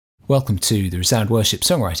Welcome to the Resound Worship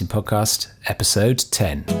Songwriting Podcast, Episode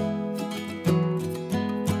 10.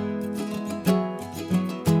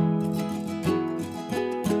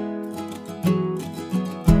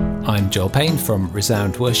 I'm Joel Payne from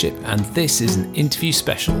Resound Worship, and this is an interview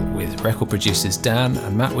special with record producers Dan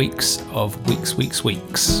and Matt Weeks of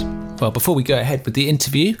Weeks. Well, before we go ahead with the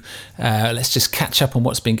interview, let's just catch up on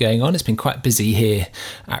what's been going on. It's been quite busy here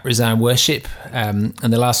at Resound Worship. In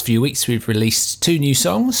the last few weeks, we've released 2 new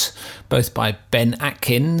songs, both by Ben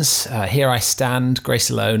Atkins, Here I Stand, Grace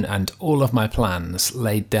Alone, and All of My Plans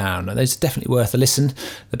Laid Down. And those are definitely worth a listen.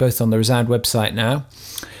 They're both on the Resound website now.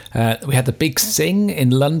 We had the Big Sing in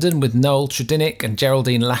London with Noel Tredinnick and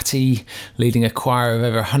Geraldine Latty leading a choir of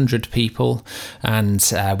over 100 people, and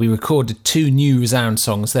we recorded 2 new Resound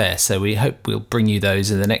songs there, so we hope we'll bring you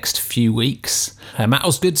those in the next few weeks. Matt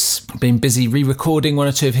Osgood's been busy re-recording 1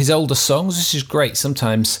 or 2 of his older songs, which is great.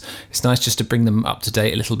 Sometimes it's nice just to bring them up to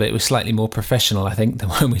date a little bit. We're slightly more professional, I think, than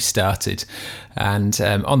when we started. And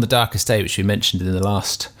On the Darkest Day, which we mentioned in the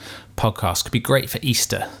last podcast, could be great for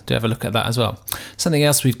Easter. Do have a look at that as well. Something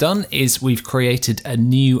else we've done is we've created a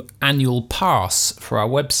new annual pass for our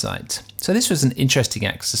website. So this was an interesting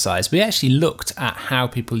exercise. We actually looked at how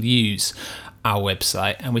people use our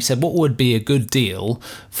website, and we said what would be a good deal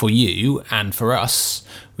for you and for us,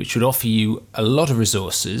 which would offer you a lot of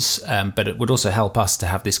resources, but it would also help us to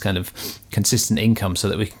have this kind of consistent income so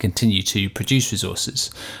that we can continue to produce resources.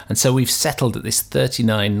 And so we've settled at this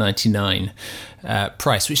 $39.99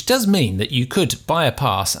 price, which does mean that you could buy a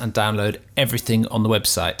pass and download everything on the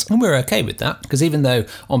website. And we're okay with that, because even though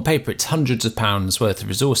on paper it's hundreds of pounds worth of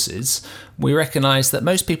resources, we recognise that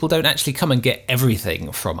most people don't actually come and get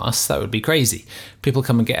everything from us. That would be crazy. People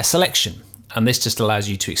come and get a selection, and this just allows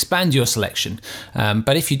you to expand your selection.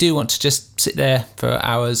 But if you do want to just sit there for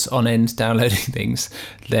hours on end downloading things,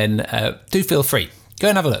 then do feel free. Go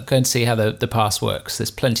and have a look. Go and see how the pass works. There's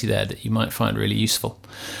plenty there that you might find really useful.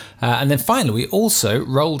 And then finally, we also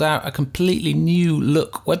rolled out a completely new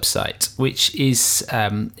look website, which is,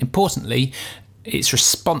 importantly, it's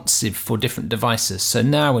responsive for different devices. So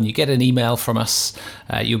now when you get an email from us,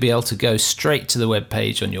 you'll be able to go straight to the web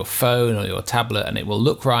page on your phone or your tablet, and it will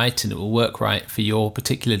look right and it will work right for your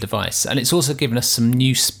particular device. And it's also given us some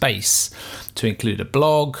new space to include a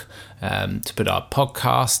blog, to put our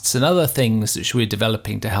podcasts and other things which we're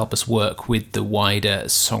developing to help us work with the wider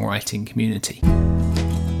songwriting community.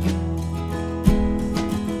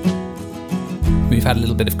 We've had a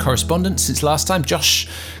little bit of correspondence since last time. Josh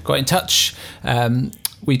got in touch.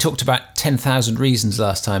 We talked about 10,000 Reasons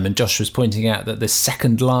last time, and Josh was pointing out that the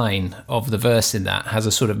second line of the verse in that has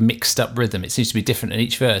a sort of mixed up rhythm. It seems to be different in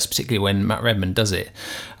each verse, particularly when Matt Redman does it.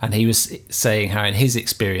 And he was saying how in his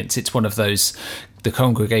experience it's one of those the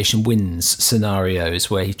congregation wins scenarios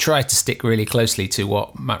where he tried to stick really closely to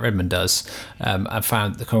what Matt Redman does, and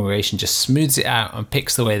found the congregation just smooths it out and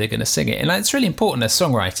picks the way they're going to sing it. And it's really important as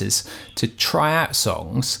songwriters to try out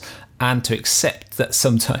songs and to accept that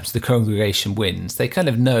sometimes the congregation wins. They kind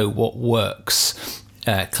of know what works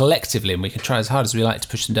collectively, and we can try as hard as we like to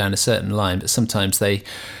push them down a certain line, but sometimes they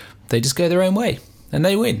just go their own way and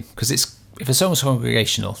they win, because if a song is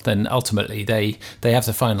congregational, then ultimately they have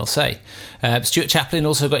the final say. Stuart Chaplin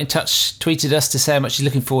also got in touch, tweeted us to say how much he's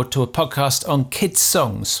looking forward to a podcast on kids'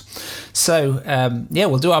 songs. So,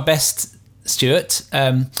 we'll do our best, Stuart.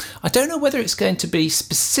 I don't know whether it's going to be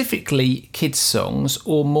specifically kids' songs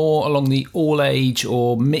or more along the all-age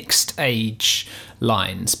or mixed age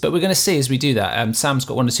lines, but we're going to see as we do that. Sam's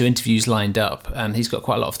got 1 or 2 interviews lined up, and he's got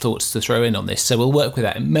quite a lot of thoughts to throw in on this, so we'll work with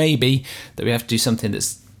that. It may be that we have to do something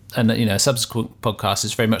that's, and a subsequent podcast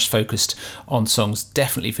is very much focused on songs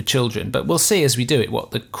definitely for children, but we'll see as we do it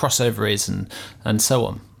what the crossover is and so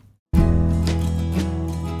on.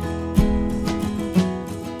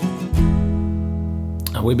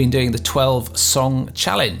 And we've been doing the 12 Song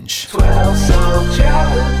Challenge. 12 Song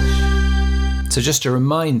Challenge. So just a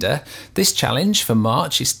reminder, this challenge for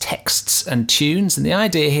March is texts and tunes, and the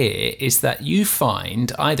idea here is that you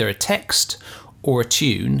find either a text or a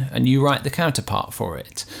tune and you write the counterpart for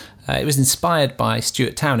it. It was inspired by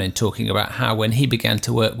Stuart Townend talking about how when he began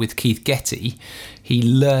to work with Keith Getty, he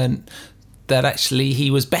learned that actually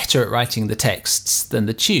he was better at writing the texts than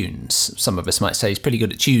the tunes. Some of us might say he's pretty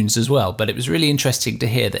good at tunes as well, but it was really interesting to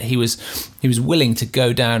hear that he was willing to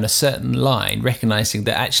go down a certain line, recognising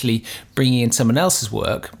that actually bringing in someone else's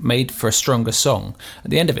work made for a stronger song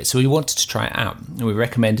at the end of it. So we wanted to try it out, and we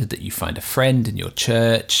recommended that you find a friend in your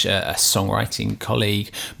church, a songwriting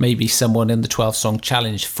colleague, maybe someone in the 12 Song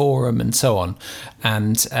Challenge forum and so on,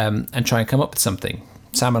 and try and come up with something.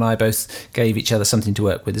 Sam and I both gave each other something to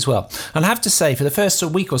work with as well. And I have to say, for the first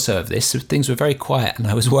week or so of this, things were very quiet, and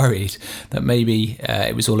I was worried that maybe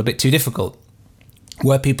it was all a bit too difficult.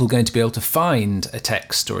 Were people going to be able to find a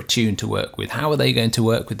text or a tune to work with? How are they going to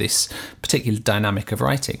work with this particular dynamic of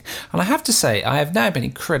writing? And I have to say, I have now been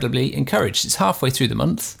incredibly encouraged. It's halfway through the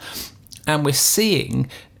month, and we're seeing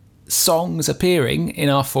songs appearing in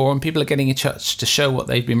our forum. People are getting in touch to show what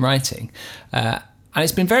they've been writing. And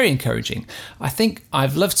it's been very encouraging. I think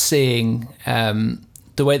I've loved seeing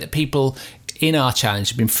the way that people in our challenge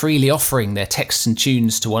have been freely offering their texts and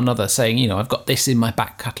tunes to one another, saying, I've got this in my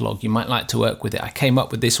back catalogue, you might like to work with it. I came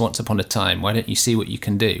up with this once upon a time, why don't you see what you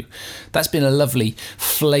can do? That's been a lovely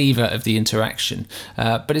flavour of the interaction.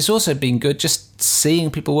 But it's also been good just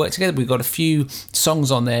seeing people work together. We've got a few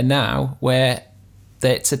songs on there now where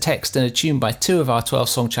it's a text and a tune by 2 of our 12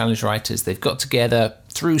 Song Challenge writers. They've got together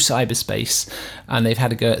through cyberspace and they've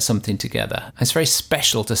had a go at something together. It's very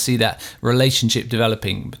special to see that relationship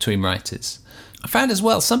developing between writers. I found as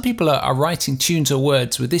well, some people are writing tunes or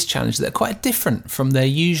words with this challenge that are quite different from their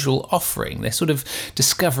usual offering. They're sort of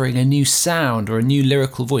discovering a new sound or a new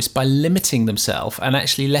lyrical voice by limiting themselves and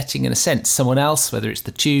actually letting, in a sense, someone else, whether it's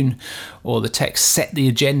the tune or the text, set the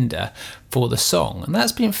agenda for the song. And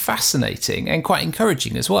that's been fascinating and quite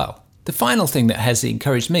encouraging as well. The final thing that has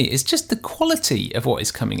encouraged me is just the quality of what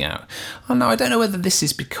is coming out. Now, I don't know whether this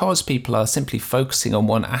is because people are simply focusing on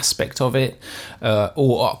one aspect of it,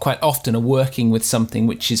 or quite often are working with something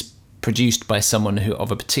which is produced by someone who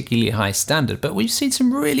of a particularly high standard, but we've seen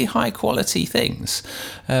some really high quality things.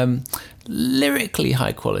 Lyrically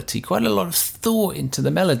high quality, quite a lot of thought into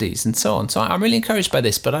the melodies and so on. So I'm really encouraged by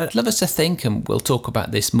this, but I'd love us to think, and we'll talk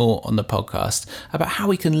about this more on the podcast, about how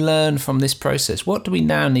we can learn from this process. What do we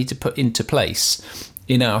now need to put into place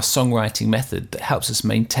in our songwriting method that helps us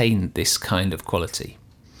maintain this kind of quality?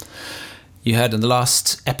 You heard in the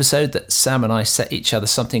last episode that Sam and I set each other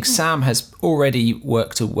something. Sam has already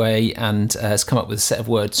worked away and has come up with a set of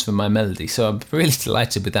words for my melody, so I'm really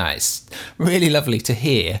delighted with that. It's really lovely to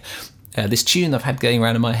hear this tune I've had going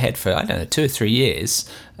around in my head for, 2 or 3 years,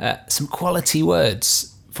 some quality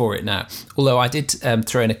words for it now. Although I did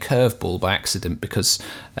throw in a curveball by accident, because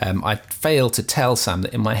I failed to tell Sam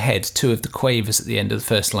that in my head 2 of the quavers at the end of the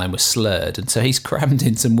first line were slurred, and so he's crammed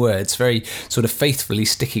in some words very sort of faithfully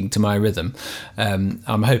sticking to my rhythm.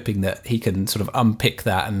 I'm hoping that he can sort of unpick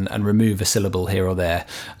that and remove a syllable here or there,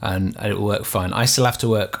 and it will work fine. I still have to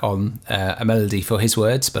work on a melody for his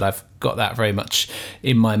words, but I've got that very much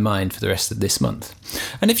in my mind for the rest of this month.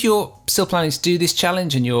 And if you're still planning to do this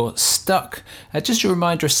challenge and you're stuck, just a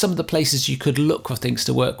reminder of some of the places you could look for things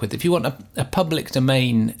to work with. If you want a public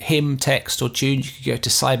domain hymn, text or tune, you could go to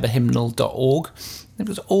cyberhymnal.org.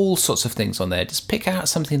 There's all sorts of things on there. Just pick out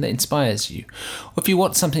something that inspires you. Or if you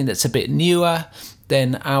want something that's a bit newer,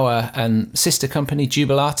 then our sister company,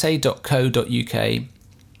 jubilate.co.uk,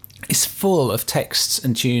 is full of texts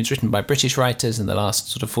and tunes written by British writers in the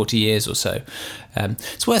last sort of 40 years or so.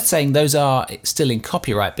 It's worth saying those are still in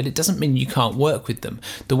copyright, but it doesn't mean you can't work with them.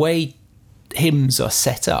 The way hymns are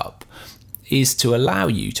set up is to allow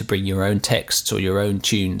you to bring your own texts or your own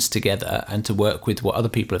tunes together and to work with what other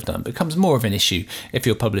people have done. It becomes more of an issue if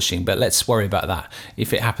you're publishing, but let's worry about that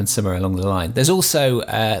if it happens somewhere along the line. There's also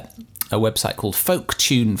a website called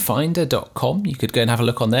folktunefinder.com. You could go and have a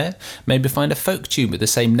look on there. Maybe find a folk tune with the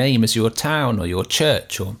same name as your town or your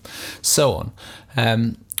church or so on.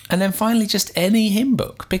 And then finally, just any hymn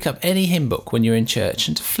book. Pick up any hymn book when you're in church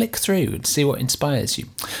and to flick through and see what inspires you.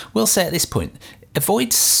 We'll say at this point, avoid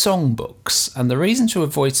songbooks, and the reason to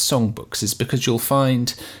avoid songbooks is because you'll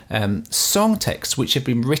find song texts which have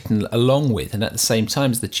been written along with and at the same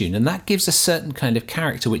time as the tune, and that gives a certain kind of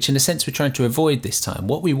character which in a sense we're trying to avoid this time.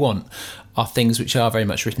 What we want are things which are very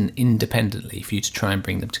much written independently for you to try and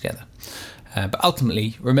bring them together. But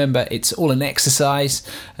ultimately, remember, it's all an exercise.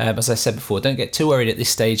 As I said before, don't get too worried at this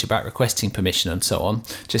stage about requesting permission and so on.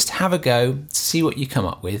 Just have a go, see what you come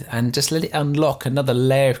up with, and just let it unlock another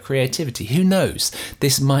layer of creativity. Who knows?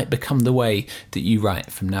 This might become the way that you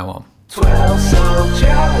write from now on. 12 Song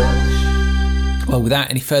Challenge. Well, without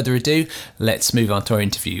any further ado, let's move on to our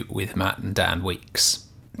interview with Matt and Dan Weeks.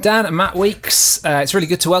 Dan and Matt Weeks, it's really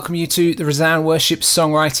good to welcome you to the Resound Worship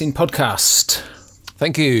Songwriting Podcast.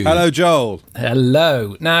 Thank you. Hello, Joel.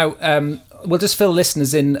 Hello. Now, we'll just fill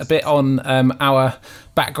listeners in a bit on our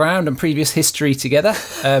background and previous history together,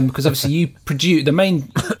 because obviously you produced, the main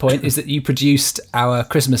point is that you produced our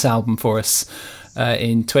Christmas album for us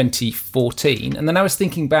in 2014. And then I was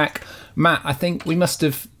thinking back, Matt, I think we must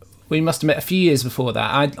have met a few years before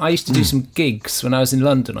that. I used to do some gigs when I was in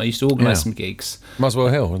London. I used to organise some gigs. Muswell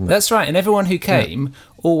Hill, wasn't it? That's right. And everyone who came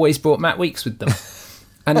always brought Matt Weeks with them.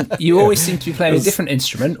 And you always seem to be playing a different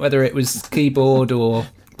instrument, whether it was keyboard or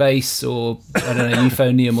bass or, I don't know,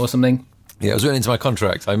 euphonium or something. Yeah, it was written into my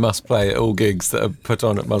contract. I must play at all gigs that are put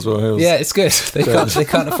on at Muswell Hills. Yeah, it's good. They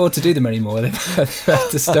can't afford to do them anymore. They've had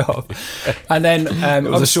to stop. And then it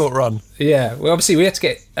was a short run. Yeah, well, obviously we had to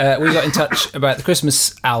get we got in touch about the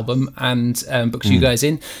Christmas album and booked you guys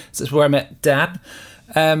in. So that's where I met Dan.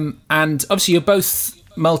 And obviously you're both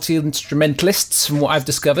multi-instrumentalists from what I've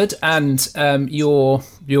discovered, and your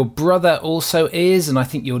brother also is, and I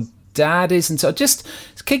think your dad is. And so just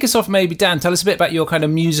kick us off, maybe, Dan, tell us a bit about your kind of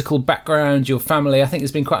musical background, your family. I think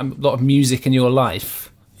there's been quite a lot of music in your life.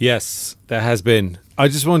 Yes, there has been. I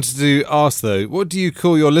just wanted to ask, though, what do you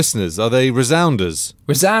call your listeners? Are they resounders?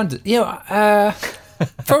 Resound? Yeah,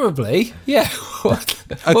 probably. Yeah. What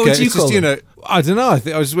would you call them? I don't know. I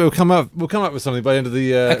think we'll come up with something by the end of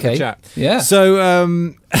the chat. Yeah. So,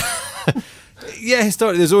 yeah,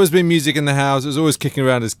 historically, there's always been music in the house. It was always kicking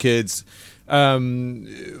around as kids.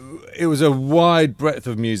 It was a wide breadth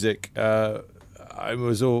of music. It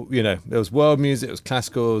was all, there was world music, it was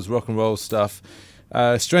classical, it was rock and roll stuff.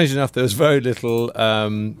 Strange enough, there was very little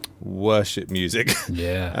worship music.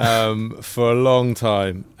 Yeah. For a long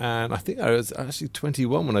time, and I think I was actually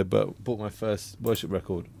 21 when I bought my first worship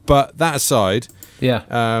record. But that aside,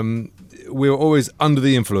 yeah, we were always under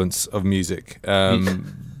the influence of music.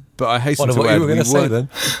 But I hasten to add, what you were going to say then?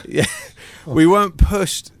 Yeah, we weren't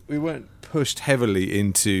pushed heavily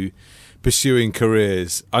into pursuing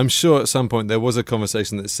careers. I'm sure at some point there was a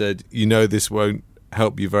conversation that said, this won't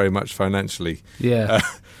help you very much financially. Yeah.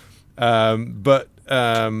 But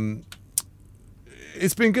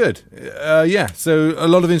it's been good. So a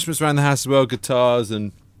lot of instruments around the house as well, guitars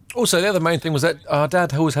and... Also, the other main thing was that our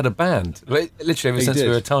dad always had a band, literally ever since we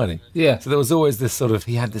were tiny. Yeah. So there was always this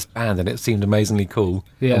he had this band and it seemed amazingly cool.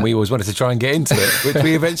 Yeah. And we always wanted to try and get into it, which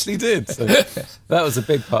we eventually did. So that was a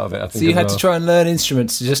big part of it, I think. So you had to try and learn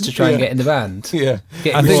instruments just to try and get in the band? Yeah.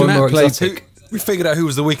 Getting more and more exotic. We figured out who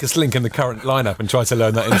was the weakest link in the current lineup and tried to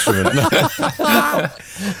learn that instrument.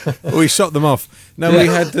 We shot them off. No, we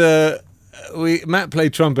had... Matt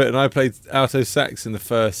played trumpet and I played alto sax in the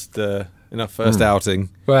first... in our first outing.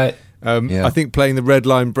 Right. I think playing the Red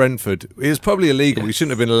Line Brentford, it was probably illegal. We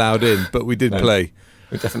shouldn't have been allowed in, but we did play.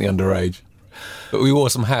 We're definitely underage. But we wore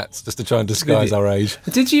some hats just to try and disguise our age.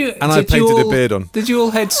 Did you? And I painted a beard on. Did you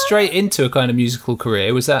all head straight into a kind of musical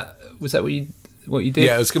career? Was that what you did?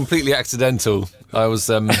 Yeah, it was completely accidental. I was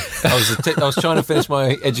trying to finish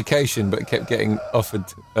my education, but kept getting offered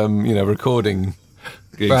recording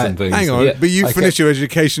gigs and things. Hang on, but you finished your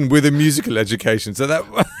education with a musical education, so that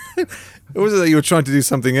wasn't that you were trying to do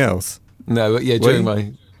something else? No, but during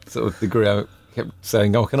my sort of degree, I kept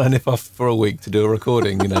saying, "Oh, can I nip off for a week to do a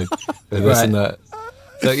recording?" For this and that.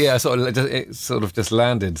 So it sort of just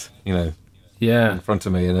landed, in front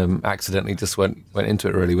of me, and accidentally just went into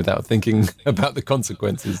it really without thinking about the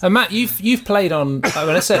consequences. And Matt, you've played on. I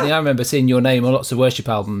remember seeing your name on lots of worship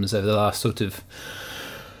albums over the last sort of,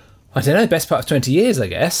 I don't know, best part of 20 years, I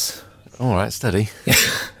guess. All right, steady.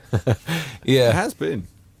 Yeah. It has been.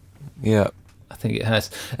 Yeah. I think it has.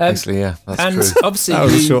 Actually, yeah, that's and true. Obviously, that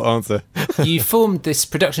was a short answer. You formed this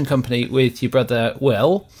production company with your brother,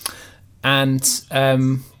 Will. And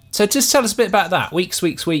so just tell us a bit about that. Weeks,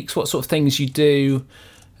 what sort of things you do.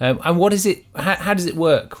 And what is it, how does it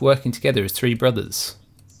work, working together as three brothers?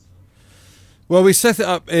 Well, we set it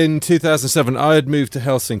up in 2007. I had moved to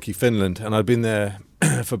Helsinki, Finland, and I'd been there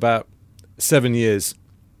for about 7 years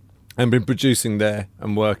and been producing there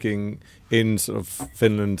and working in sort of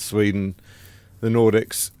Finland, Sweden, the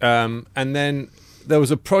Nordics. And then there was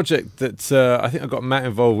a project that I think I got Matt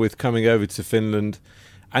involved with coming over to Finland.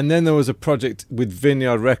 And then there was a project with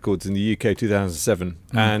Vineyard Records in the UK 2007.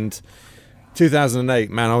 And 2008,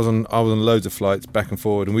 man, I was on loads of flights back and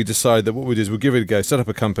forward. And we decided that what we'd do is we'd give it a go, set up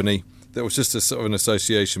a company that was just a sort of an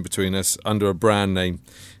association between us under a brand name.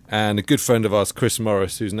 And a good friend of ours, Chris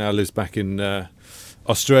Morris, who now lives back in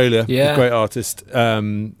Australia, a great artist,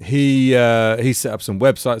 he set up some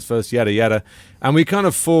websites for us, yada yada, and we kind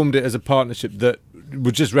of formed it as a partnership that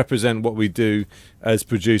would just represent what we do as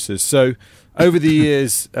producers. So over the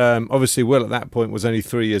years, obviously Will at that point was only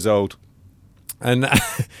 3 years old, and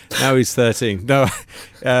now he's 13. Now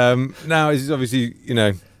he's obviously,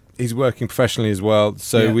 he's working professionally as well.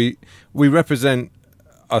 So we represent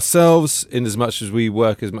ourselves in as much as we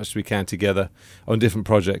work as much as we can together on different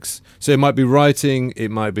projects. So it might be writing, it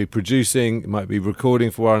might be producing, it might be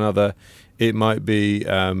recording for one another, it might be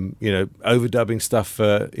overdubbing stuff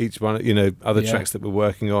for each one, other tracks that we're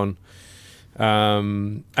working on,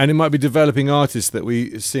 and it might be developing artists that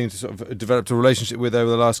we seem to sort of developed a relationship with over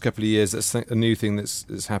the last couple of years. That's a new thing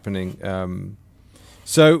that's happening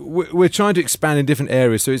So we're trying to expand in different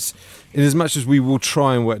areas. So it's in as much as we will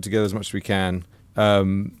try and work together as much as we can.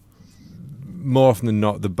 More often than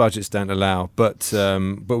not, the budgets don't allow, but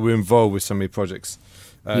we're involved with so many projects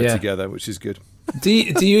together, which is good. Do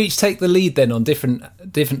you each take the lead then on different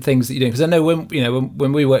things that you're doing? Because I know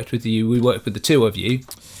when we worked with you, we worked with the two of you.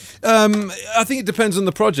 I think it depends on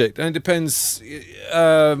the project, and it depends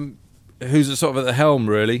who's sort of at the helm,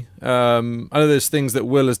 really. I know there's things that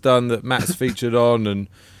Will has done that Matt's featured on, and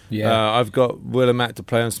I've got Will and Matt to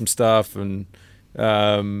play on some stuff, and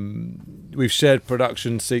we've shared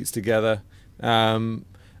production seats together. I mean,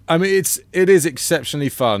 it is exceptionally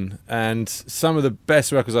fun, and some of the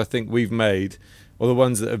best records I think we've made are the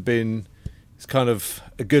ones that have been kind of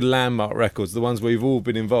a good landmark records, the ones where we've all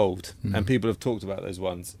been involved and people have talked about those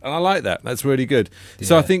ones, and I like that. That's really good.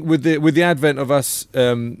 So I think with the advent of us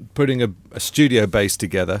putting a studio base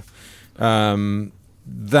together,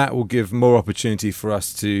 that will give more opportunity for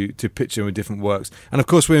us to pitch in with different works. And of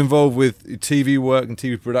course we're involved with TV work and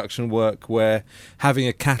TV production work, where having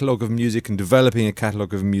a catalogue of music and developing a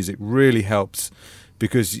catalogue of music really helps,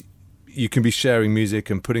 because you can be sharing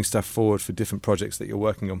music and putting stuff forward for different projects that you're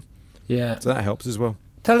working on. Yeah, so that helps as well.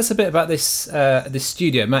 Tell us a bit about this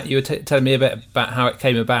studio, Matt. You were telling me a bit about how it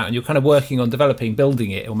came about, and you're kind of working on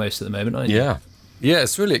building it almost at the moment, aren't you? Yeah,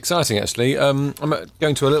 it's really exciting actually. I'm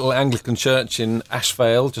going to a little Anglican church in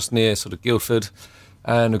Ashvale, just near sort of Guildford,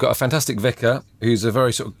 and we've got a fantastic vicar who's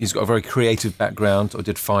he's got a very creative background, or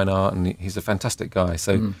did fine art, and he's a fantastic guy.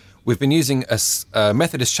 So we've been using a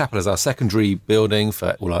Methodist chapel as our secondary building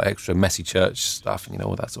for all our extra messy church stuff, and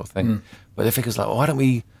all that sort of thing. But the vicar's like, well, why don't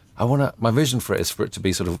we? My vision for it is for it to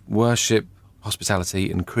be sort of worship,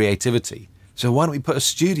 hospitality, and creativity. So why don't we put a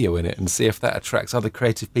studio in it and see if that attracts other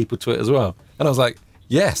creative people to it as well? And I was like,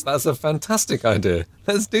 yes, that's a fantastic idea.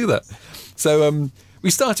 Let's do that. So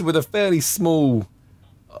we started with a fairly small,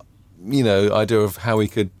 idea of how we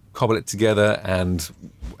could cobble it together and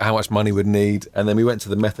how much money we'd need. And then we went to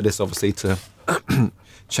the Methodists, obviously, to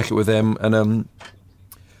check it with them. And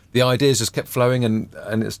the ideas just kept flowing,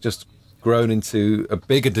 and it's just grown into a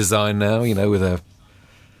bigger design now, with a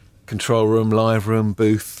control room, live room,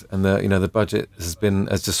 booth, and the budget has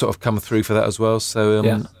just sort of come through for that as well. So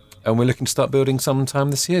and we're looking to start building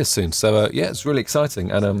sometime this year soon. So it's really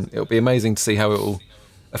exciting, and it'll be amazing to see how it will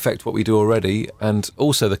affect what we do already. And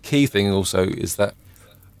also the key thing also is that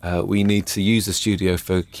we need to use the studio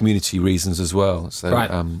for community reasons as well. So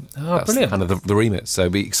that's brilliant. kind of the remit. So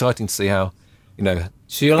it'll be exciting to see how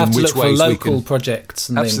So you'll have to look for local projects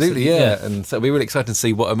and absolutely, things. Yeah. And so it'll be really exciting to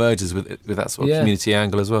see what emerges with that sort of community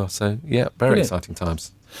angle as well. So, very exciting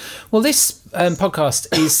times. Well, this podcast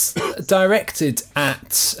is directed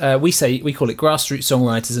at, we call it grassroots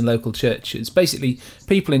songwriters in local churches. Basically,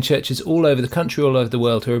 people in churches all over the country, all over the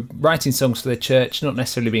world, who are writing songs for their church, not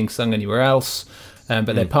necessarily being sung anywhere else,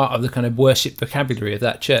 but they're part of the kind of worship vocabulary of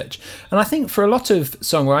that church. And I think for a lot of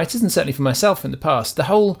songwriters, and certainly for myself in the past, the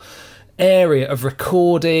whole area of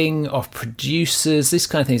recording, of producers, this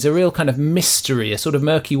kind of thing is a real kind of mystery, a sort of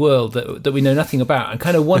murky world that we know nothing about, and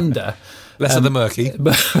kind of wonder less of the murky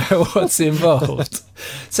what's involved.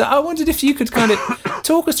 So I wondered if you could kind of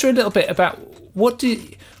talk us through a little bit about what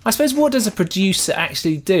does a producer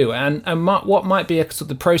actually do, and what might be a sort of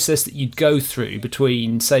the process that you'd go through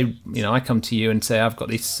between, say, I come to you and say, I've got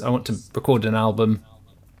this, I want to record an album.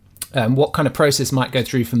 What kind of process might go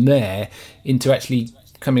through from there into actually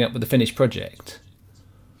coming up with a finished project?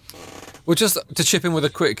 Well, just to chip in with a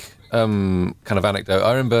quick kind of anecdote,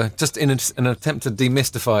 I remember just in an attempt to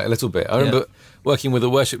demystify it a little bit, I remember working with a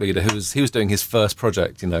worship leader he was doing his first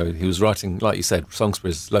project. He was writing, like you said, songs for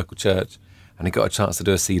his local church, and he got a chance to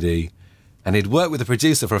do a CD, and he'd worked with the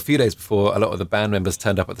producer for a few days before a lot of the band members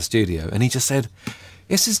turned up at the studio, and he just said,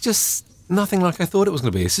 this is just nothing like I thought it was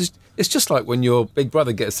going to be. It's just like when your big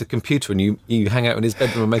brother gets a computer and you hang out in his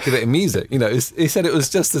bedroom and make a bit of music. He said it was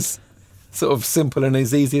just as sort of simple and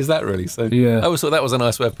as easy as that, really. So I always thought that was a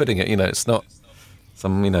nice way of putting it. It's not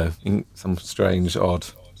some strange, odd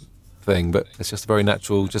thing, but it's just a very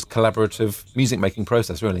natural, just collaborative music-making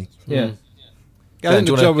process, really. Yeah. Do you want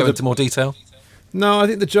to go into more detail? No, I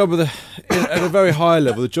think the job at a very high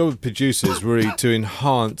level, the job of producers really to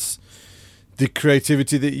enhance the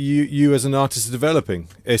creativity that you as an artist are developing,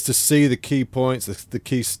 is to see the key points, the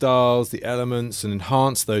key styles, the elements, and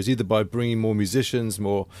enhance those either by bringing more musicians,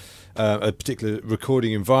 more a particular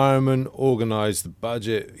recording environment, organise the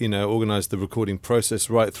budget, organise the recording process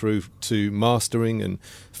right through to mastering and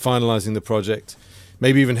finalising the project,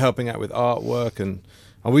 maybe even helping out with artwork, and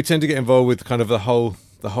we tend to get involved with kind of the whole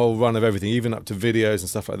run of everything, even up to videos and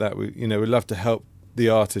stuff like that. We love to help the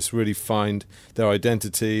artists really find their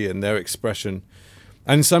identity and their expression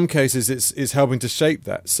And in some cases, it's helping to shape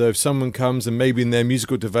that. So if someone comes and maybe in their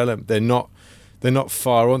musical development they're not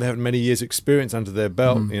far on, they haven't many years' experience under their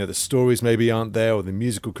belt. The stories maybe aren't there, or the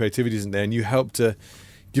musical creativity isn't there, and you help to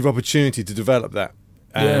give opportunity to develop that.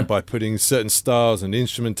 By putting certain styles and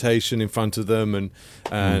instrumentation in front of them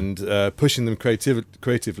and pushing them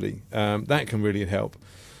creatively, that can really help.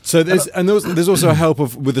 So there's also a help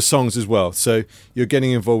with the songs as well. So you're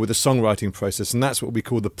getting involved with the songwriting process, and that's what we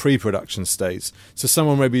call the pre-production stage. So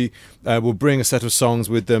someone maybe will bring a set of songs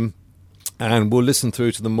with them, and we'll listen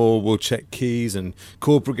through to them all. We'll check keys and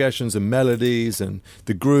chord progressions and melodies and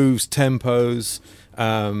the grooves, tempos,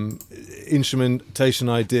 instrumentation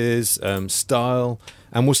ideas, style,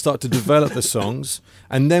 and we'll start to develop the songs.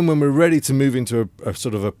 And then when we're ready to move into a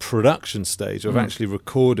sort of a production stage of actually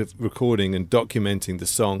recording and documenting the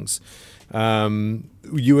songs,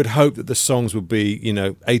 you would hope that the songs would be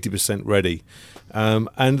 80% ready.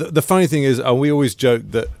 And the funny thing is, we always joke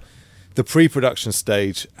that the pre-production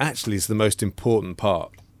stage actually is the most important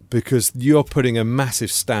part, because you're putting a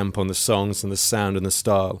massive stamp on the songs and the sound and the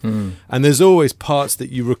style. And there's always parts that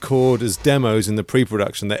you record as demos in the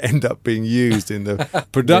pre-production that end up being used in the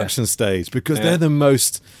production stage, because they're the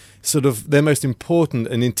most important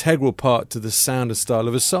and integral part to the sound and style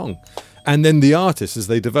of a song. And then the artists as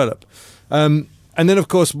they develop. And then, of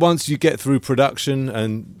course, once you get through production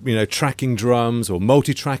and, tracking drums or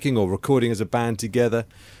multi-tracking or recording as a band together,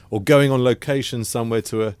 or going on location somewhere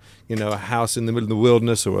to a house in the middle of the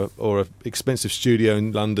wilderness or a expensive studio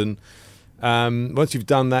in London. Once you've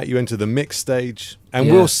done that, you enter the mix stage,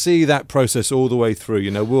 and we'll see that process all the way through.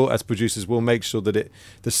 We'll, as producers, we'll make sure that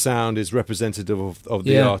the sound is representative of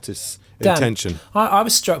the artist's intention. I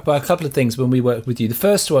was struck by a couple of things when we worked with you. The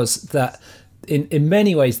first was that in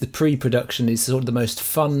many ways the pre-production is sort of the most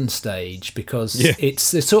fun stage, because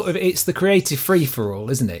it's the creative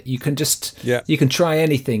free-for-all, isn't it? You can just you can try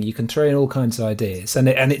anything, you can throw in all kinds of ideas, and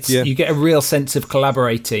it's you get a real sense of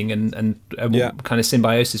collaborating and kind of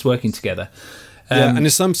symbiosis working together. And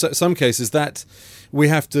in some cases that we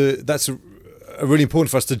have to, that's really important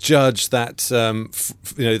for us to judge that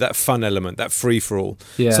that fun element, that free for all.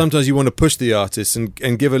 Sometimes you want to push the artist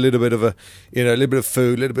and give a little bit of a little bit of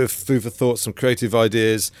food for thought, some creative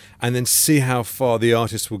ideas, and then see how far the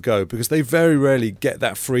artist will go, because they very rarely get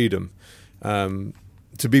that freedom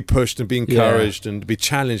to be pushed and be encouraged and to be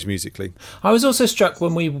challenged musically. I was also struck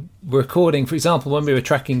when we were recording, for example, when we were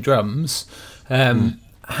tracking drums,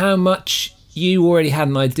 how much you already had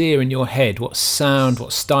an idea in your head what sound,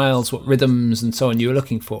 what styles, what rhythms and so on you were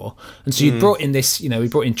looking for. And so you brought in this, we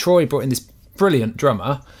brought in Troy, brought in this brilliant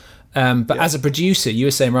drummer. But as a producer, you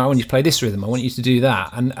were saying, right, I want you to play this rhythm, I want you to do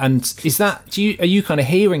that. And is that, are you kind of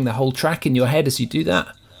hearing the whole track in your head as you do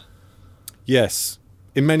that? Yes.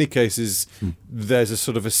 In many cases, there's a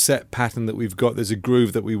sort of a set pattern that we've got. There's a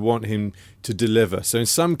groove that we want him to deliver. So in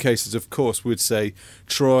some cases, of course, we'd say,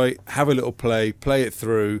 Troy, have a little play it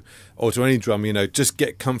through, or to any drum, just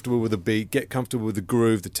get comfortable with the beat, get comfortable with the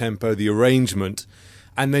groove, the tempo, the arrangement,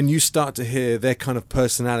 and then you start to hear their kind of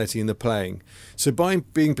personality in the playing. So by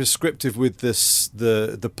being prescriptive with this,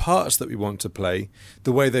 the parts that we want to play,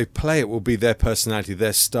 the way they play it will be their personality,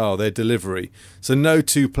 their style, their delivery. So no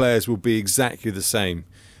two players will be exactly the same.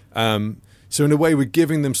 So in a way, we're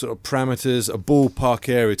giving them sort of parameters, a ballpark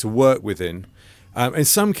area to work within. In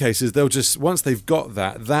some cases, they'll just, once they've got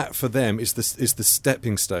that for them is the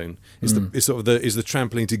stepping stone, is the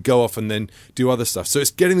trampoline to go off and then do other stuff. So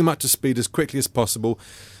it's getting them up to speed as quickly as possible.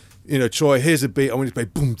 Troy, here's a beat, I want you to play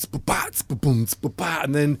boom, boom,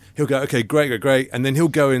 and then he'll go, okay, great, and then he'll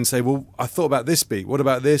go in and say, well, I thought about this beat, what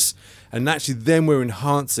about this? And actually then we're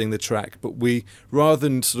enhancing the track, but we, rather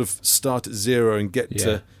than sort of start at zero and get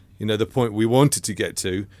to the point we wanted to get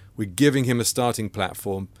to, we're giving him a starting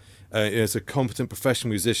platform. As a competent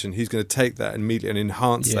professional musician, he's going to take that immediately and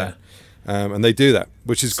enhance that. And they do that,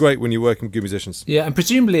 which is great when you're working with good musicians. Yeah, and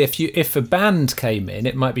presumably if a band came in,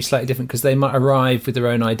 it might be slightly different, because they might arrive with their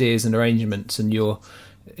own ideas and arrangements, and do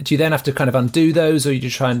you then have to kind of undo those, or you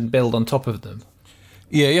just try and build on top of them?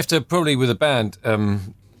 Yeah, you have to probably, with a band,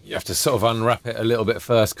 you have to sort of unwrap it a little bit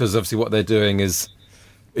first, because obviously what they're doing is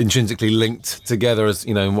intrinsically linked together, as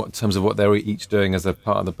in terms of what they're each doing as a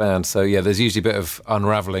part of the band. So there's usually a bit of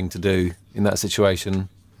unraveling to do in that situation,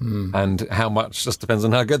 and how much just depends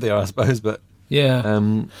on how good they are, I suppose. But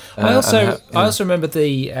I also remember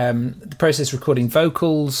the process recording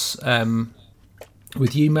vocals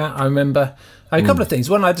with you, Matt. I remember a couple of things.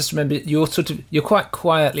 One, I just remember you're quite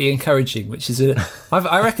quietly encouraging, which is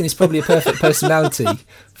I reckon it's probably a perfect personality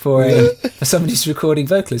for somebody who's recording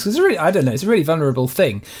vocalists, because it's a really vulnerable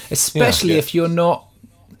thing, especially if you're not,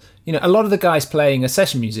 a lot of the guys playing are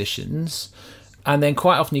session musicians, And then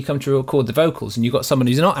quite often you come to record the vocals and you've got someone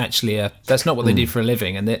who's not actually that's not what they do for a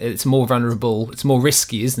living, and it's more vulnerable, it's more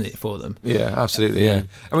risky, isn't it, for them? Yeah, absolutely, yeah.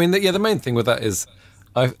 I mean, the main thing with that is,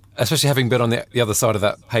 especially having been on the other side of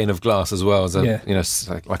that pane of glass as well, as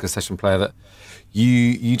like a session player, that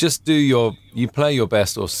you just you play your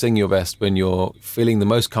best or sing your best when you're feeling the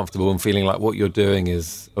most comfortable and feeling like what you're doing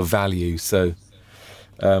is of value. So,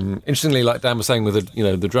 interestingly, like Dan was saying with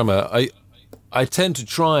the drummer, I tend to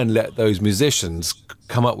try and let those musicians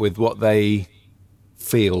come up with what they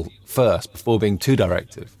feel first before being too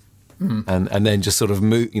directive, and then just sort of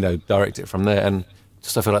move, direct it from there. And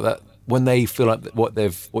just I feel like that when they feel like what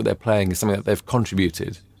they're playing is something that they've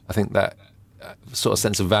contributed, I think that sort of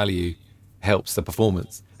sense of value helps the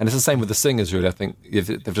performance. And it's the same with the singers, really. I think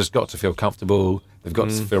they've just got to feel comfortable. They've got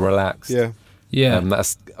to feel relaxed. Yeah.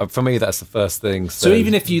 That's for me. That's the first thing. So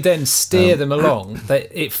even if you then steer them along,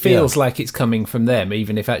 it feels like it's coming from them,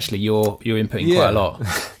 even if actually you're inputting quite a lot.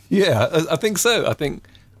 Yeah, I think so. I think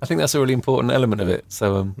that's a really important element of it.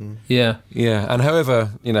 So yeah. And however,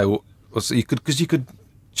 also you could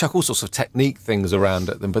chuck all sorts of technique things around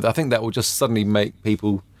at them, but I think that will just suddenly make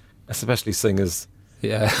people, especially singers,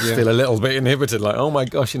 feel a little bit inhibited. Like, oh my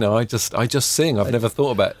gosh, I just sing. I've never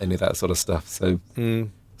thought about any of that sort of stuff. So.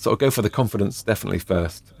 Sort of go for the confidence definitely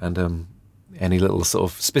first, and any little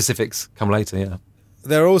sort of specifics come later. Yeah,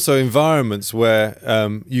 there are also environments where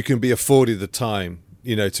you can be afforded the time,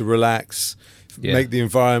 to relax, make the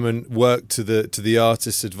environment work to the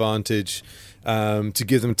artist's advantage, to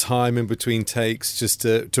give them time in between takes just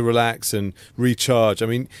to relax and recharge. I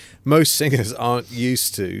mean, most singers aren't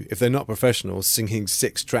used to, if they're not professionals, singing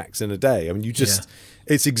 6 tracks in a day. I mean,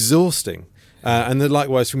 it's exhausting. And then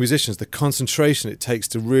likewise for musicians, the concentration it takes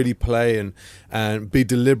to really play and be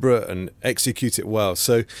deliberate and execute it well.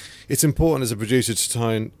 So it's important as a producer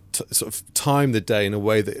to sort of time the day in a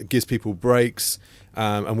way that gives people breaks.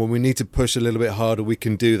 And when we need to push a little bit harder, we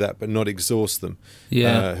can do that, but not exhaust them.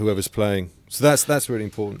 Whoever's playing. So that's really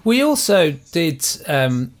important. We also did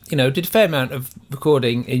a fair amount of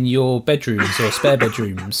recording in your bedrooms or spare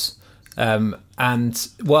bedrooms. And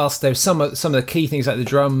whilst there's some of the key things like the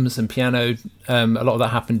drums and piano, a lot of that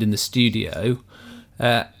happened in the studio.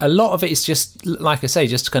 A lot of it is just, like I say,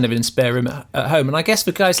 just kind of in a spare room at home. And I guess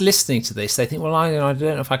for guys listening to this, they think, well, I don't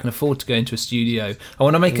know if I can afford to go into a studio. I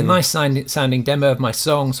want to make a nice sounding demo of my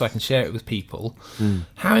song so I can share it with people.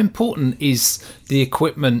 How important is the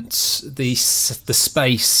equipment, the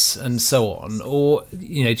space, and so on? Or do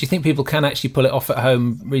you think people can actually pull it off at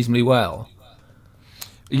home reasonably well?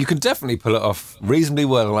 You can definitely pull it off reasonably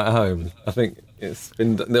well at home. I think it's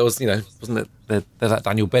been, there was, wasn't it, there's that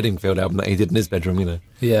Daniel Bedingfield album that he did in his bedroom,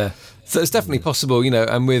 Yeah. So it's definitely possible,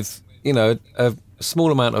 and with, a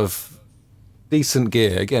small amount of decent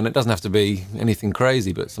gear, again, it doesn't have to be anything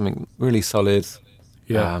crazy, but something really solid,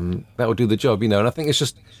 that will do the job, and I think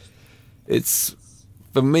it's,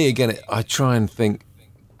 for me, again, I try and think,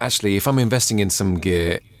 actually, if I'm investing in some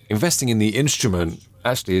gear, investing in the instrument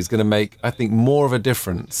actually is going to make, I think, more of a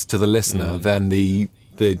difference to the listener than the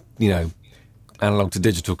analog to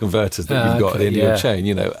digital converters that you've got at the end of your chain.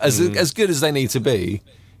 As good as they need to be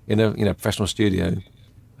in a professional studio.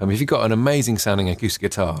 I mean, if you've got an amazing sounding acoustic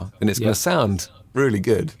guitar, then it's going to sound really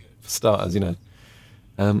good for starters.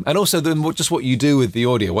 And also just what you do with the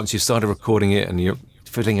audio once you've started recording it and you're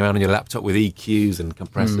fiddling around on your laptop with EQs and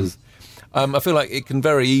compressors. I feel like it can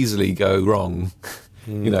very easily go wrong.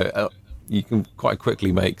 You can quite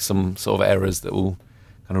quickly make some sort of errors that will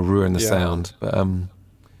kind of ruin the sound.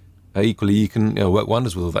 But equally, you can work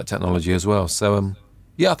wonders with all that technology as well. So,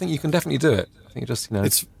 I think you can definitely do it. I think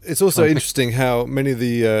it's also interesting how many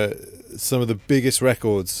of some of the biggest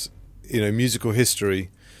records, musical history,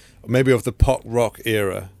 maybe of the pop rock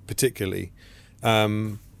era particularly,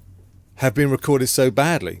 have been recorded so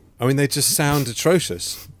badly. I mean, they just sound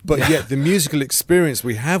atrocious. But yet the musical experience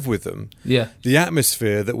we have with them, the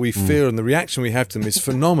atmosphere that we feel and the reaction we have to them is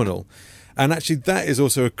phenomenal. And actually that is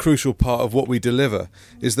also a crucial part of what we deliver,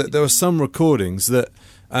 is that there are some recordings that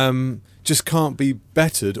just can't be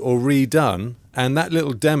bettered or redone. And that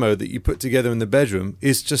little demo that you put together in the bedroom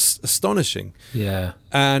is just astonishing. Yeah.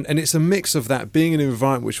 And it's a mix of that being in an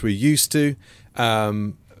environment which we're used to,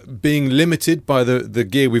 being limited by the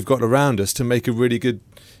gear we've got around us to make a really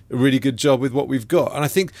good job with what we've got. And I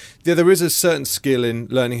think there is a certain skill in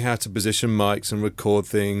learning how to position mics and record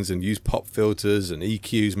things and use pop filters and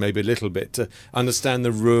EQs maybe a little bit to understand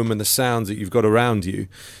the room and the sounds that you've got around you,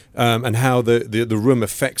 and how the room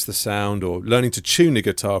affects the sound, or learning to tune the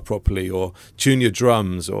guitar properly or tune your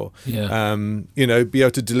drums, or be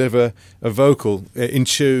able to deliver a vocal in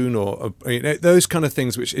tune, or those kind of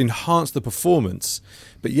things which enhance the performance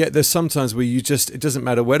But yet there's sometimes where it doesn't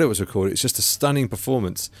matter where it was recorded, it's just a stunning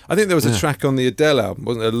performance. I think there was a track on the Adele album,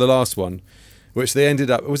 wasn't it, the last one, which they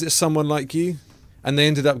ended up, was it Someone Like You? And they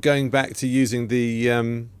ended up going back to using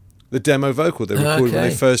the demo vocal they recorded when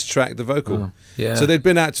they first tracked the vocal. So they'd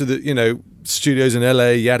been out to the studios in LA,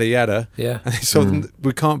 yada yada. And they saw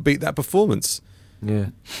we can't beat that performance.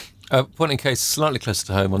 Point in case, slightly closer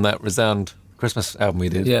to home on that Resound Christmas album we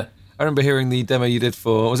did. I remember hearing the demo you did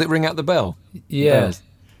for, was it Ring Out the Bell?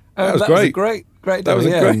 That was great. great. Great That demo. was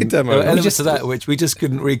a great demo. There were elements of that which we just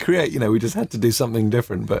couldn't recreate. We just had to do something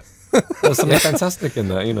different. But there was something fantastic in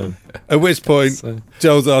that. At which point,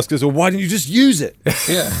 Joel's asked us, "Well, why didn't you just use it?"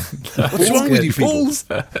 What's wrong with you fools?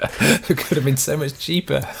 It could have been so much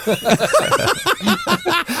cheaper.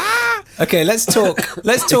 Okay, let's talk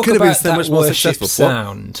about so that much more worship successful.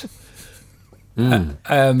 sound. The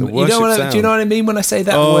Do worship sound. you know what I mean when I say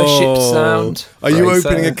that worship sound? Are you Great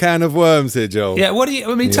opening a sound. can of worms here, Joel? Yeah,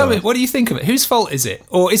 tell me, what do you think of it? Whose fault is it?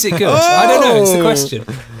 Or is it good? I don't know, it's the question.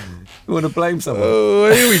 You want to blame someone?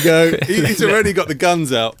 Oh, here we go. He's already got the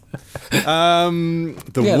guns out.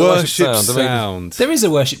 The worship sound. There is a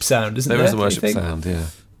worship sound, isn't there? There is a worship sound, yeah.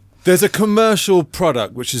 There's a commercial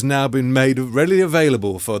product which has now been made readily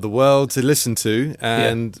available for the world to listen to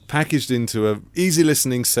and packaged into a easy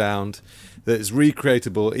listening sound that is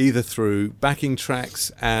recreatable either through backing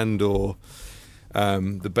tracks and or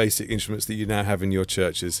the basic instruments that you now have in your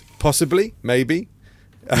churches. Possibly, maybe.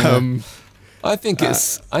 I think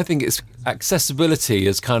it's accessibility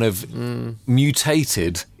has kind of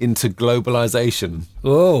mutated into globalization.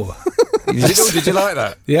 Oh. Did you like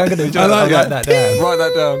that? Yeah, I'm going to write that down. Write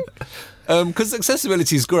that down. Because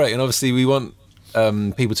accessibility is great, and obviously we want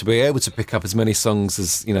people to be able to pick up as many songs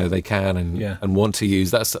as they can and want to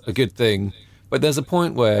use. That's a good thing. But there's a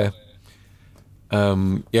point where,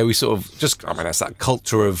 we sort of that's that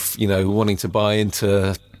culture of wanting to buy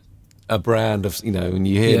into a brand of and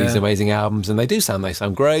you hear these amazing albums and they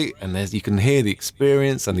sound great, and you can hear the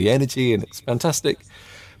experience and the energy, and it's fantastic.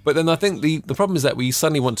 But then I think the problem is that we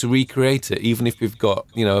suddenly want to recreate it, even if we've got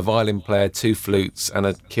a violin player, 2 flutes, and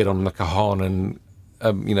a kid on the cajon, and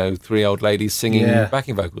 3 old ladies singing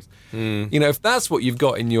backing vocals. If that's what you've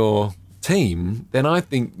got in your team, then I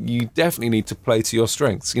think you definitely need to play to your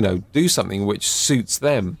strengths. Do something which suits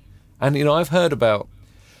them. And I've heard about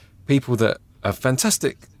people that are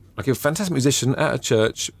fantastic, like a fantastic musician at a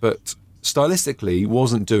church, but stylistically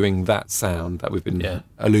wasn't doing that sound that we've been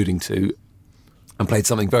alluding to, and played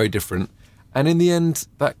something very different. And in the end,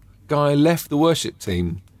 that guy left the worship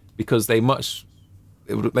team because they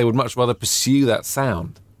would much rather pursue that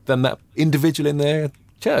sound than that individual in their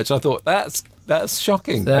church. I thought that's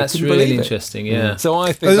shocking. That's really interesting. Yeah. So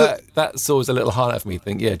I think that's always a little highlight for me.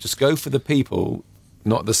 Just go for the people,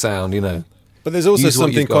 not the sound. But there's also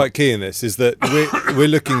something quite key in this, is that we're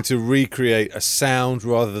looking to recreate a sound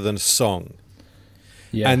rather than a song.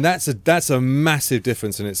 Yeah. And that's a massive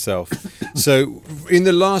difference in itself. So in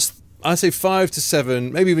the last, I'd say 5 to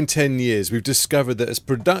 7, maybe even 10 years, we've discovered that as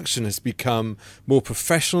production has become more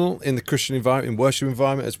professional in the Christian environment, in worship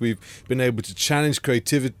environment, as we've been able to challenge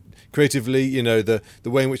creatively, the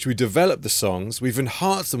way in which we develop the songs, we've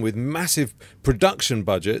enhanced them with massive production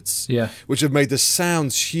budgets, which have made the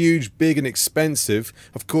sounds huge, big and expensive.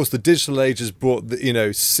 Of course, the digital age has brought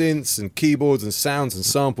synths and keyboards and sounds and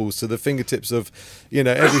samples to the fingertips of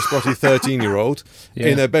every spotty 13-year-old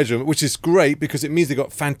in their bedroom, which is great because it means they've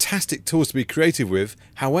got fantastic tools to be creative with.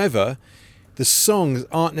 However, the songs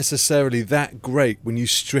aren't necessarily that great when you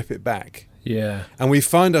strip it back. Yeah. And we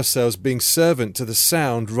find ourselves being servant to the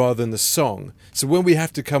sound rather than the song. So when we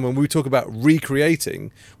have to come and we talk about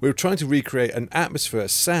recreating, we're trying to recreate an atmosphere, a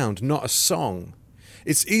sound, not a song.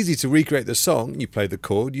 It's easy to recreate the song. You play the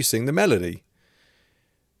chord, you sing the melody.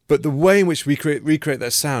 But the way in which we recreate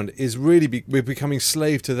that sound is really, we're becoming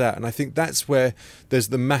slave to that. And I think that's where there's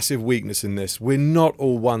the massive weakness in this. We're not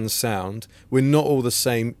all one sound. We're not all the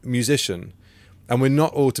same musician. And we're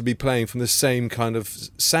not all to be playing from the same kind of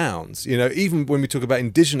sounds. Even when we talk about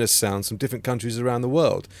indigenous sounds from different countries around the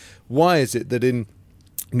world, why is it that in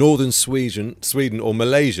northern Sweden or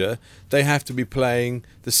Malaysia, they have to be playing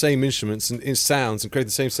the same instruments and in sounds and create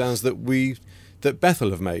the same sounds that Bethel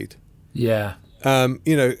have made? Yeah.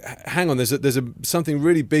 Hang on. There's something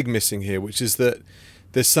really big missing here, which is that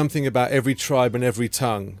there's something about every tribe and every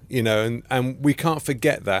tongue, and we can't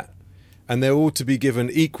forget that. And they're all to be given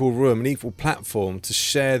equal room and equal platform to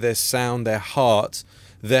share their sound, their heart,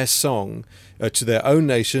 their song to their own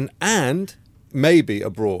nation and maybe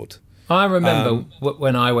abroad. I remember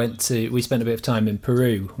when we spent a bit of time in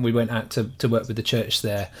Peru. We went out to work with the church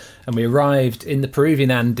there, and we arrived in the Peruvian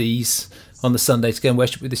Andes on the Sunday to go and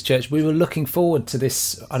worship with this church. We were looking forward to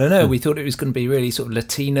this. I don't know. We thought it was going to be really sort of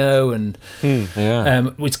Latino, and we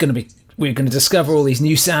were going to discover all these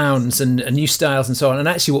new sounds and new styles and so on. And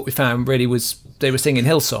actually, what we found really was they were singing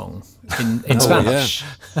Hillsong in Spanish.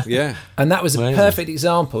 Yeah. And that was a perfect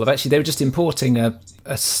example of actually they were just importing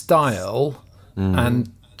a style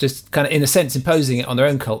and just kind of, in a sense, imposing it on their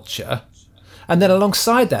own culture. And then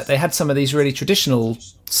alongside that, they had some of these really traditional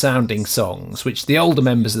sounding songs, which the older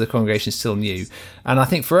members of the congregation still knew. And I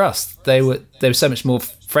think for us, there was so much more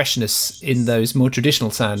freshness in those more traditional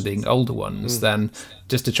sounding older ones than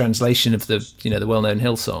just a translation of the well-known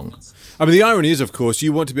Hillsong. I mean, the irony is, of course,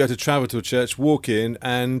 you want to be able to travel to a church, walk in,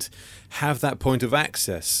 and have that point of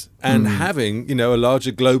access. And having, a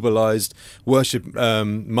larger globalized worship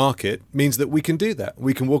market means that we can do that.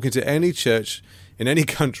 We can walk into any church in any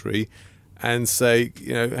country and say,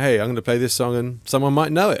 hey, I'm going to play this song, and someone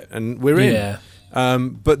might know it, and we're in. Yeah.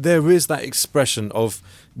 But there is that expression of,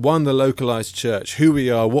 one, the localized church, who we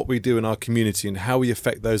are, what we do in our community, and how we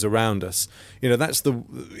affect those around us. That's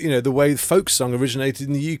the way folk song originated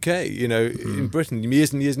in the UK, in Britain,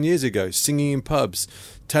 years and years and years ago, singing in pubs,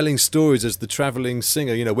 telling stories as the travelling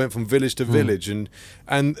singer, went from village to village. And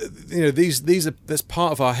that's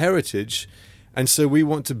part of our heritage. And so we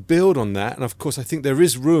want to build on that. And of course, I think there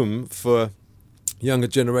is room for younger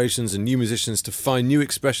generations and new musicians to find new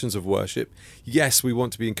expressions of worship. Yes, we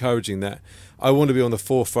want to be encouraging that. I want to be on the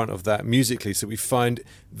forefront of that musically, so we find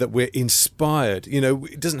that we're inspired.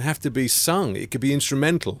 It doesn't have to be sung. It could be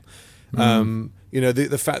instrumental. The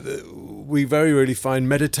fact that we very rarely find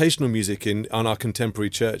meditational music on our contemporary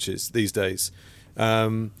churches these days.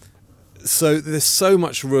 So there's so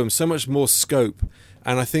much room, so much more scope.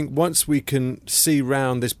 And I think once we can see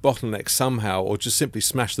round this bottleneck somehow, or just simply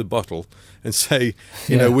smash the bottle and say,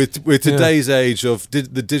 with today's age of the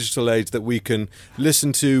digital age, that we can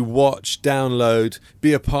listen to, watch, download,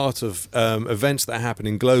 be a part of events that are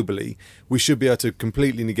happening globally, we should be able to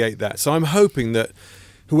completely negate that. So I'm hoping that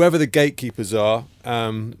whoever the gatekeepers are,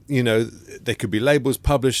 they could be labels,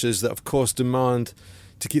 publishers that, of course, demand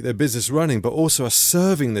to keep their business running, but also are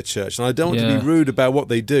serving the church. And I don't want to be rude about what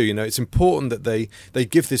they do. It's important that they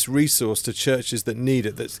give this resource to churches that need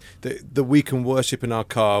it, that we can worship in our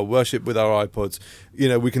car, worship with our iPods.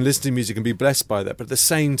 We can listen to music and be blessed by that. But at the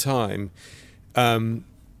same time,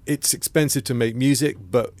 it's expensive to make music,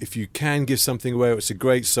 but if you can give something away, it's a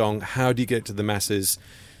great song, how do you get it to the masses?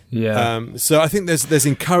 So I think there's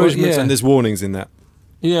encouragement and there's warnings in that.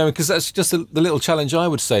 Yeah, because that's just the little challenge I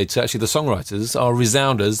would say to actually the songwriters, our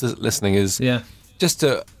resounders listening, is just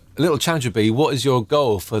a little challenge would be, what is your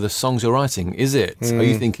goal for the songs you're writing? Is it, are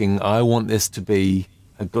you thinking, I want this to be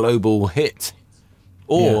a global hit?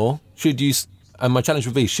 Or should you, and my challenge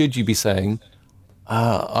would be, should you be saying,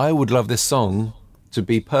 I would love this song to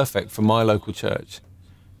be perfect for my local church?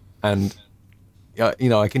 And,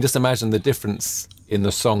 I can just imagine the difference in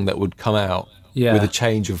the song that would come out with a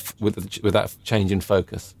change with that change in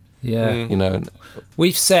focus.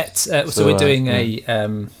 We've set so we're doing a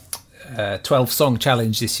 12-song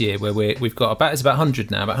challenge this year, where we've got about 100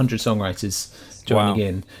 now, about 100 songwriters joining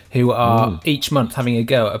in, who are each month having a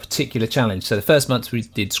go at a particular challenge. So the first month we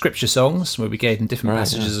did scripture songs, where we gave them different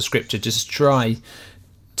passages of scripture, just try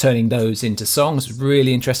turning those into songs.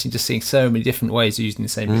 Really interesting to see so many different ways of using the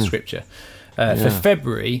same scripture. For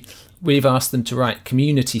February, we've asked them to write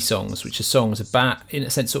community songs, which are songs about, in a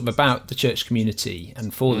sense, sort of about the church community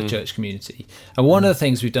and for the church community. And one of the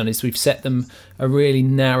things we've done is we've set them a really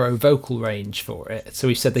narrow vocal range for it. So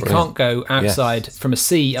we've said they can't go outside from a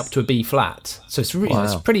C up to a B flat. So it's really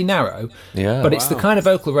it's pretty narrow. But it's the kind of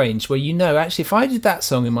vocal range where actually, if I did that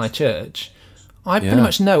song in my church, I pretty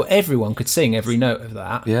much know everyone could sing every note of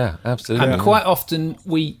that. Yeah, absolutely. And quite often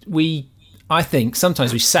I think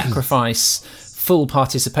sometimes we sacrifice full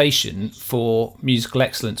participation for musical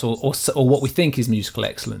excellence, or what we think is musical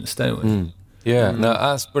excellence, don't we? No,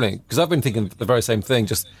 that's brilliant, because I've been thinking the very same thing,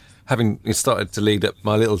 just having started to lead up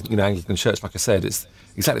my little Anglican church. Like I said, it's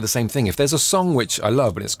exactly the same thing. If there's a song which I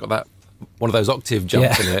love and it's got that one of those octave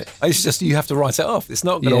jumps in it, it's just, you have to write it off. It's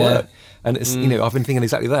not going to work. And it's I've been thinking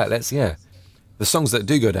exactly that. The songs that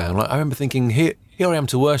do go down, I remember thinking, here I am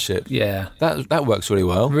to worship. That works really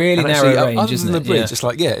well. Really and narrow actually, range, other isn't than it? the bridge, it's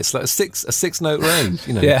like it's like a six note range.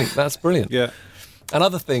 I think that's brilliant. And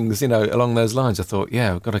other things, along those lines, I thought,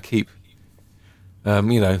 we've got to keep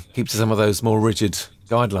to some of those more rigid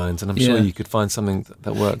guidelines, and I'm sure you could find something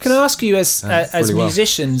that works. Can I ask you, as really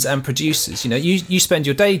musicians and producers, you spend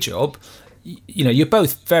your day job. You're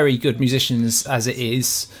both very good musicians as it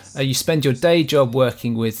is. You spend your day job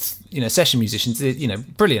working with, session musicians,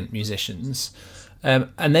 brilliant musicians.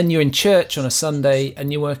 And then you're in church on a Sunday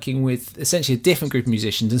and you're working with essentially a different group of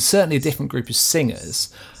musicians and certainly a different group of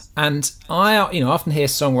singers. And I often hear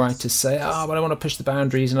songwriters say, but I want to push the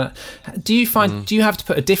boundaries. And do you have to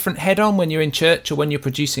put a different head on when you're in church or when you're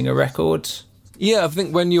producing a record? Yeah, I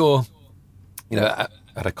think when you're, at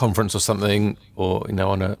a conference or something, or,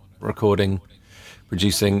 on a recording,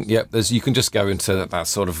 producing, you can just go into that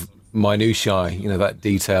sort of minutiae, that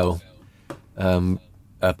detail,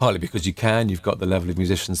 partly because you've got the level of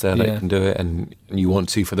musicians there that can do it, and you want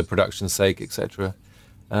to for the production's sake, etc.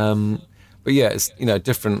 But yeah, it's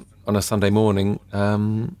different on a Sunday morning.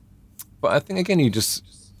 But I think again, you just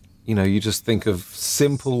think of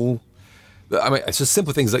simple. I mean, it's just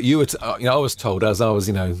simple things that I was told as I was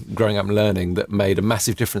growing up and learning that made a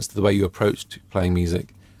massive difference to the way you approached playing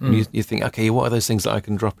music. And you think, okay, what are those things that I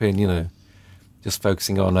can drop in? Just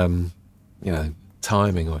focusing on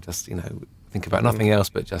timing, or just think about nothing else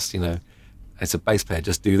but just as a bass player,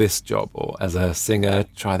 just do this job, or as a singer,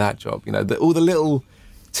 try that job. All the little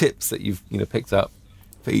tips that you've picked up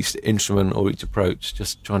for each instrument or each approach,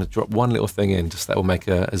 just trying to drop one little thing in, just that will make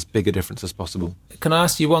as big a difference as possible. Can I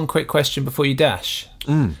ask you one quick question before you dash?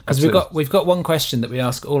 Because we've got one question that we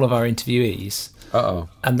ask all of our interviewees.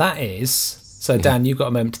 And that is, Dan, you've got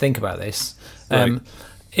a moment to think about this. Right.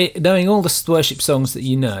 Knowing all the worship songs that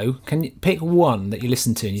you know, can you pick one that you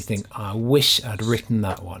listen to and you think, I wish I'd written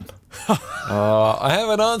that one? I have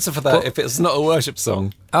an answer for that if it's not a worship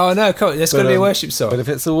song. Oh no, come on, there's got to be a worship song. But if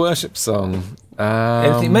it's a worship song,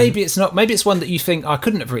 maybe it's not. Maybe it's one that you think I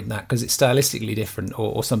couldn't have written that because it's stylistically different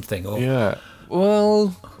or something. Or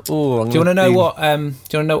well, do you want to know what? Do you want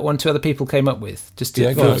to know what one or two other people came up with?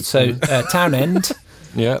 So Townend,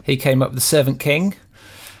 he came up with The Servant King.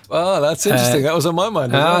 Oh, that's interesting. That was on my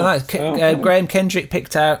mind as well. Graham Kendrick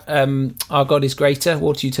picked out Our God is Greater,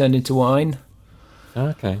 Water You Turned Into Wine.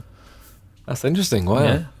 Okay. That's interesting.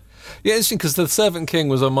 Wow. Yeah, interesting, because The Servant King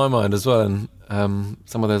was on my mind as well, and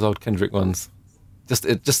some of those old Kendrick ones.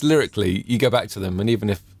 Just lyrically, you go back to them, and even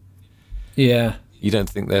if you don't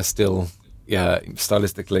think they're still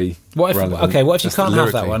stylistically relevant. What if you can't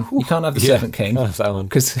have that one? You can't have The Servant King. Can't have that one.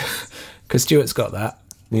 Because Stuart's got that.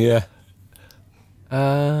 Yeah.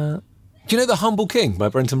 Do you know The Humble King by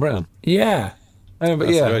Brenton Brown? Yeah. I love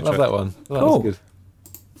that one. That was good.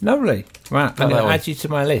 Lovely. Right, I'm going to add you to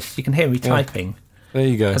my list. You can hear me typing. There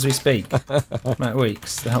you go. As we speak. Matt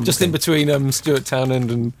Weeks, The Humble Just King. in between Stuart Townend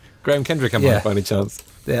and Graham Kendrick, am I, by any chance?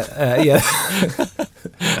 That's the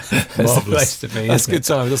place to be. That's a good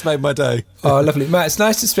time. That's made my day. Oh, lovely. Matt, it's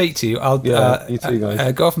nice to speak to you. I'll you too,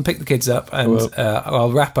 guys. go off and pick the kids up, and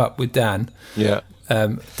I'll wrap up with Dan. Yeah.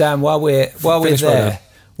 Dan, while we're there,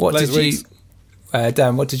 what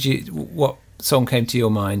song came to your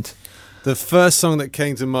mind? The first song that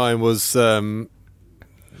came to mind was some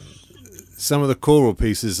of the choral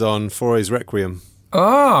pieces on Fauré's Requiem.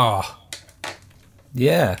 Oh,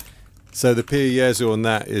 yeah. So the Pia Jesu on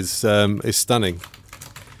that is stunning.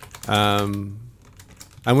 And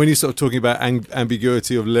when you're sort of talking about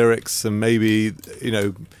ambiguity of lyrics and maybe,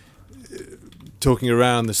 talking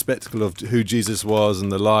around the spectacle of who Jesus was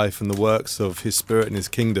and the life and the works of his spirit and his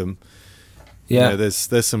kingdom,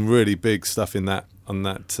 there's some really big stuff in that on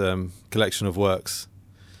that collection of works.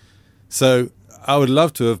 So I would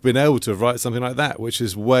love to have been able to write something like that, which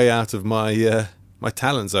is way out of my my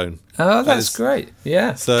talent zone. Oh, that's great.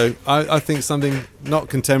 Yeah. So I think something not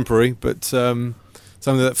contemporary, but something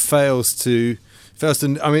that fails to.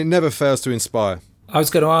 It never fails to inspire. I was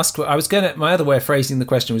going to ask. My other way of phrasing the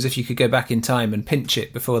question was if you could go back in time and pinch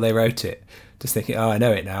it before they wrote it. Just thinking, I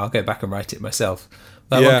know it now. I'll go back and write it myself.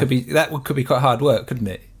 That one could be quite hard work, couldn't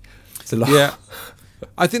it? It's a lot. Yeah.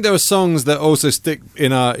 I think there are songs that also stick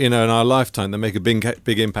in our lifetime that make a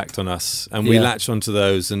big impact on us, and we latch onto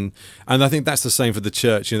those, and I think that's the same for the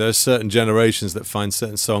church. There are certain generations that find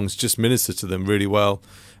certain songs just minister to them really well,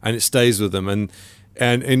 and it stays with them, and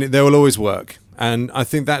they will always work. And I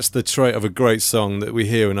think that's the trait of a great song that we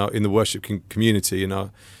hear in the worship community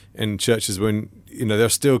in churches, when there are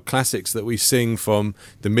still classics that we sing from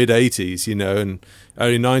the mid 80s, and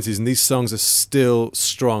early 90s, and these songs are still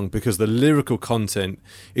strong because the lyrical content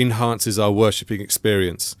enhances our worshiping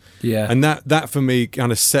experience. Yeah. And that for me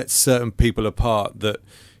kind of sets certain people apart, that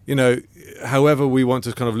however we want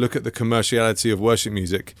to kind of look at the commerciality of worship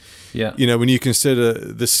music, when you consider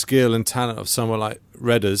the skill and talent of someone like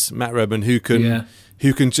Matt Redman, who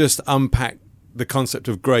can just unpack the concept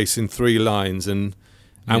of grace in 3 lines, and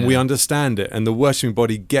we understand it, and the worshiping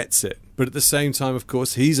body gets it. But at the same time, of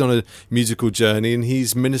course, he's on a musical journey and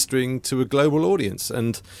he's ministering to a global audience.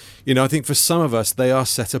 And, I think for some of us, they are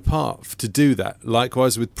set apart to do that.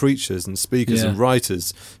 Likewise with preachers and speakers and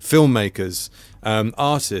writers, filmmakers,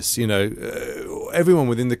 artists, everyone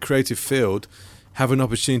within the creative field have an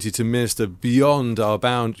opportunity to minister beyond our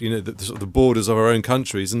the borders of our own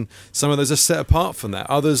countries, and some of those are set apart from that.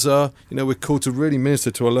 Others are, we're called to really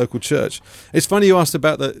minister to our local church. It's funny you asked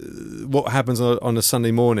about what happens on a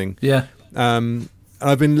Sunday morning. Yeah.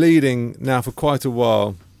 I've been leading now for quite a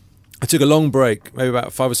while. I took a long break, maybe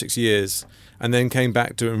about 5 or 6 years, and then came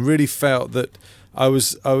back to it and really felt that I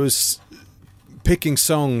was picking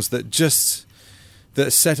songs that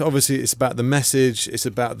set, obviously it's about the message, it's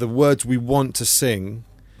about the words we want to sing,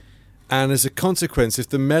 and as a consequence, if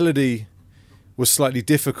the melody was slightly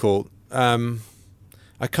difficult, I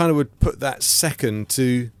kind of would put that second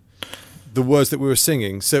to the words that we were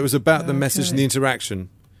singing. So it was about the message and the interaction.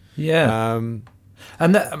 Yeah.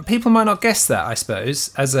 And people might not guess that, I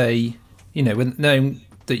suppose, as when knowing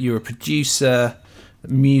that you're a producer,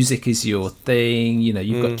 music is your thing,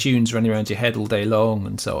 you've got tunes running around your head all day long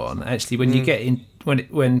and so on. Actually, when you get in,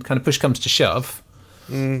 when kind of push comes to shove,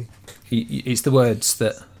 it's the words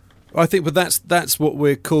that... I think, but that's what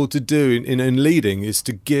we're called to do in leading, is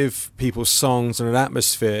to give people songs and an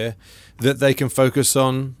atmosphere that they can focus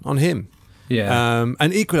on Him. Yeah.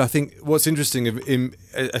 And equally, I think what's interesting in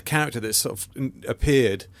a character that sort of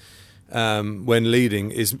appeared when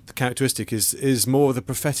leading is more of the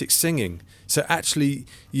prophetic singing. So actually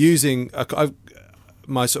using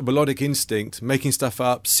my sort of melodic instinct, making stuff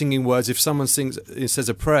up, singing words. If someone says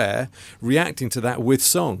a prayer, reacting to that with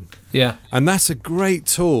song. Yeah. And that's a great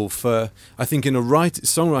tool for, I think, in a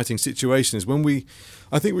songwriting situation, is when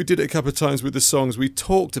I think we did it a couple of times with the songs. We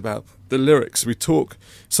talked about the lyrics.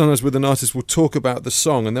 Sometimes with an artist, we'll talk about the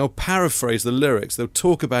song and they'll paraphrase the lyrics. They'll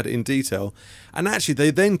talk about it in detail. And actually,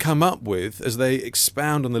 they then come up with, as they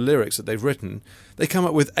expound on the lyrics that they've written, they come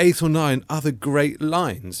up with 8 or 9 other great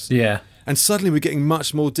lines. Yeah. And suddenly we're getting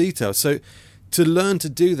much more detail. So to learn to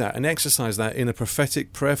do that and exercise that in a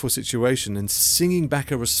prophetic, prayerful situation and singing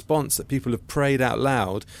back a response that people have prayed out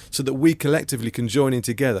loud so that we collectively can join in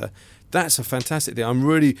together, that's a fantastic thing. I'm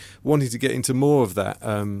really wanting to get into more of that.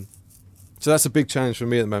 So that's a big challenge for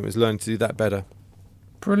me at the moment, is learning to do that better.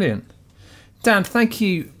 Brilliant. Dan, thank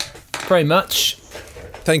you very much.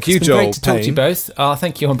 Thank you, It's been Joel. great to talk to you both.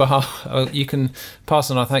 Thank you on behalf. You can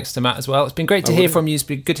pass on our thanks to Matt as well. It's been great to hear from you. It's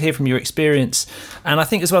been good to hear from your experience, and I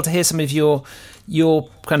think as well to hear some of your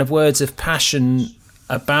kind of words of passion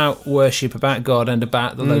about worship, about God, and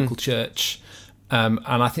about the local church. And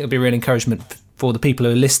I think it'll be a real encouragement for the people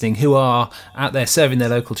who are listening, who are out there serving their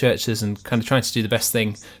local churches and kind of trying to do the best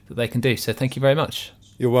thing that they can do. So thank you very much.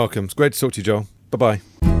 You're welcome. It's great to talk to you, Joel. Bye-bye.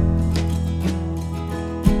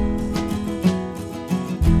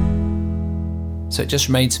 So it just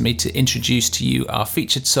remains for me to introduce to you our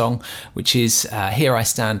featured song, which is Here I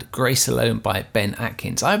Stand, Grace Alone by Ben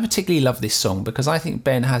Atkins. I particularly love this song because I think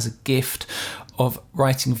Ben has a gift of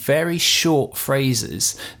writing very short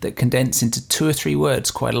phrases that condense into 2 or 3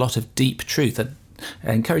 words quite a lot of deep truth. I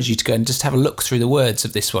encourage you to go and just have a look through the words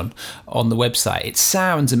of this one on the website. It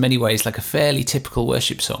sounds in many ways like a fairly typical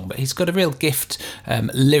worship song, but he's got a real gift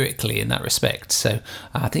lyrically in that respect. So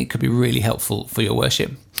I think it could be really helpful for your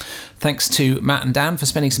worship. Thanks to Matt and Dan for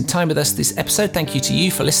spending some time with us this episode. Thank you to you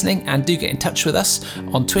for listening, and do get in touch with us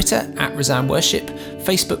on Twitter @ResoundWorship,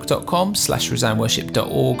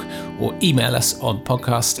 facebook.com/resoundworship.org, or email us on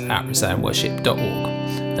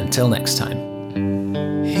podcast@resoundworship.org. Until next time.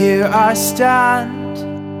 Here I stand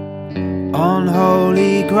on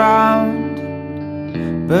holy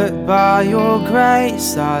ground, but by your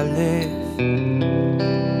grace I live.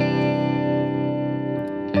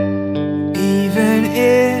 Even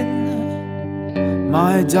in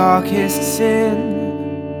my darkest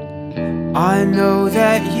sin, I know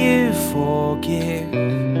that you forgive.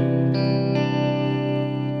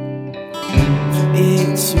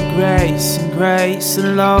 It's your grace and grace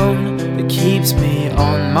alone that keeps me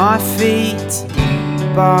on my feet.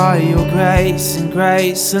 By your grace and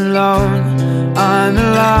grace alone, I'm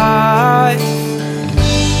alive.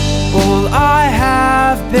 All I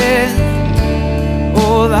have been,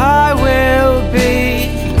 all I will be,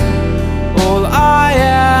 all I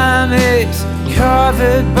am is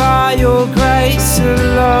covered by your grace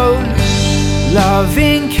alone.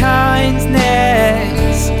 Loving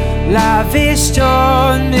kindness lavished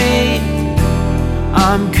on me,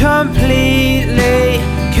 I'm completely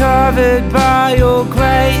covered by your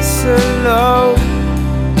grace alone.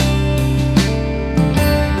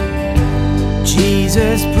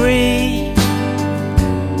 Jesus, breathe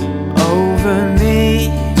over me,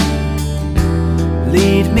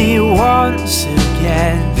 lead me once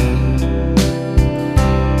again.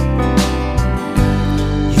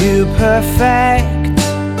 You perfect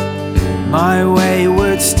my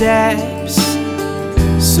wayward steps,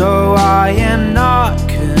 so I am not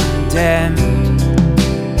condemned.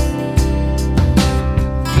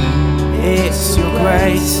 It's your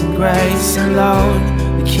grace and grace alone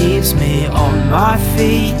that keeps me on my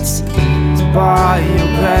feet. It's by your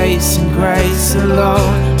grace and grace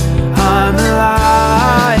alone I'm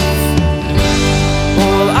alive.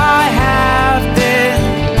 All I have been,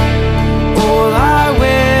 all I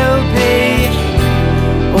will be,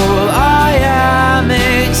 all I am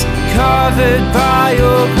is covered by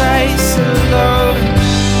your grace alone.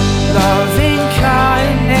 Loving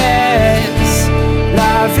kindness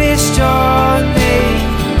lavished on me,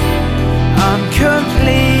 I'm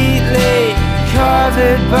completely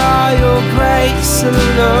covered by your grace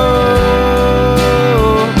alone.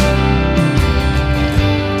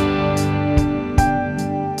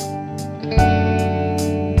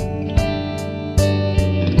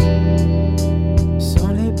 It's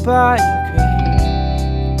only by your grace.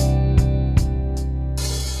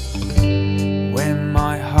 When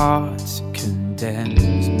my heart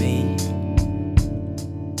condemns me,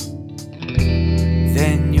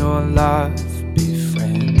 then your love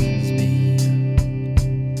befriends me.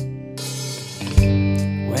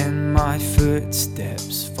 When my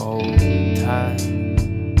footsteps falter,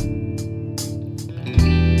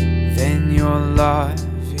 then your love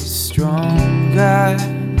is stronger.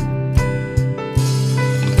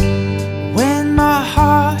 When my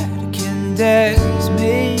heart condemns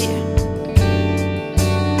me,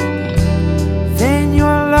 then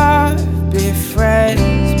your love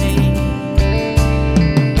befriends me.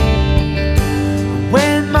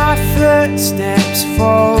 When my footsteps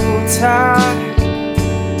falter,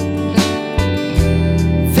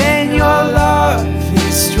 then your love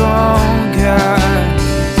is stronger.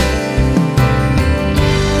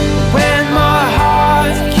 When my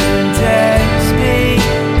heart condemns me,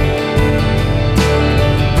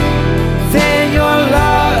 then your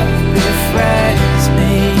love befriends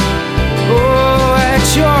me. Oh, at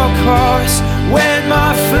your cross, when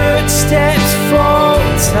my footsteps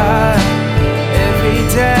falter every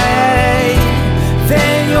day,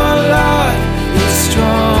 then your love is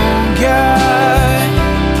stronger,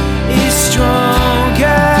 is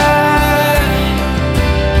stronger.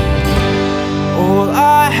 All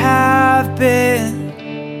I have been,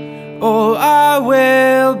 all I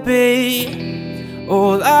will be,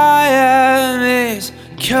 all I am is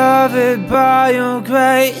covered by your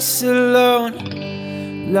grace alone.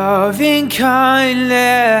 Loving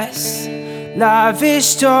kindness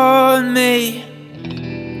lavished on me,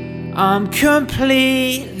 I'm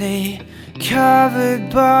completely covered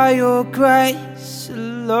by your grace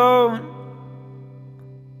alone.